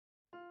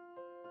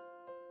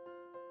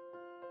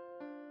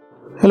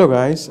Hello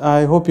guys,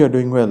 I hope you are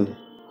doing well.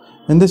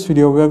 In this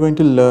video we are going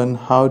to learn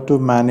how to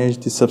manage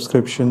the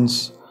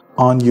subscriptions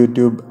on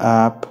YouTube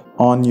app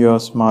on your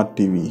smart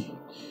TV.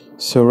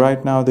 So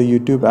right now the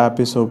YouTube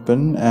app is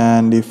open,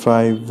 and if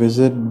I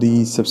visit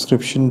the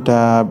subscription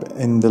tab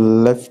in the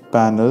left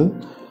panel,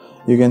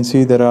 you can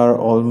see there are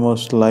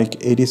almost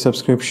like 80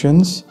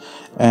 subscriptions.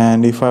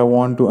 And if I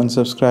want to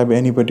unsubscribe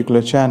any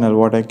particular channel,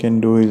 what I can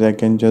do is I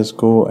can just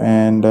go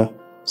and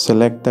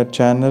select that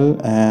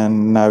channel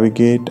and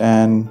navigate,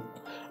 and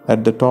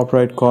at the top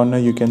right corner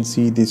you can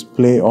see this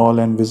play all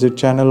and visit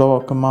channel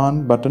or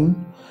command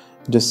button.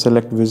 Just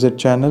select visit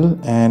channel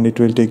and it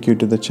will take you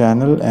to the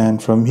channel,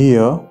 and from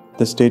here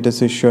the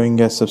status is showing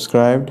as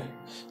subscribed.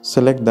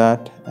 Select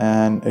that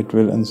and it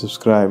will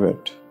unsubscribe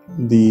it.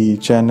 The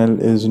channel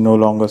is no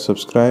longer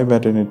subscribed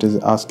and it is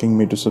asking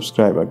me to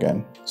subscribe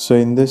again. So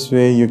in this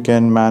way you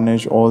can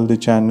manage all the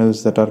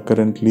channels that are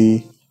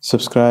currently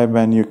subscribed,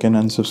 and you can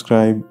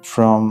unsubscribe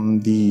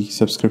from the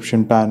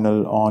subscription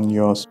panel on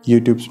your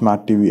YouTube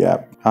Smart TV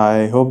app.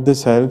 I hope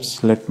this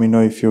helps. Let me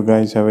know if you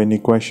guys have any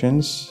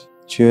questions.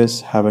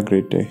 Cheers, have a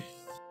great day.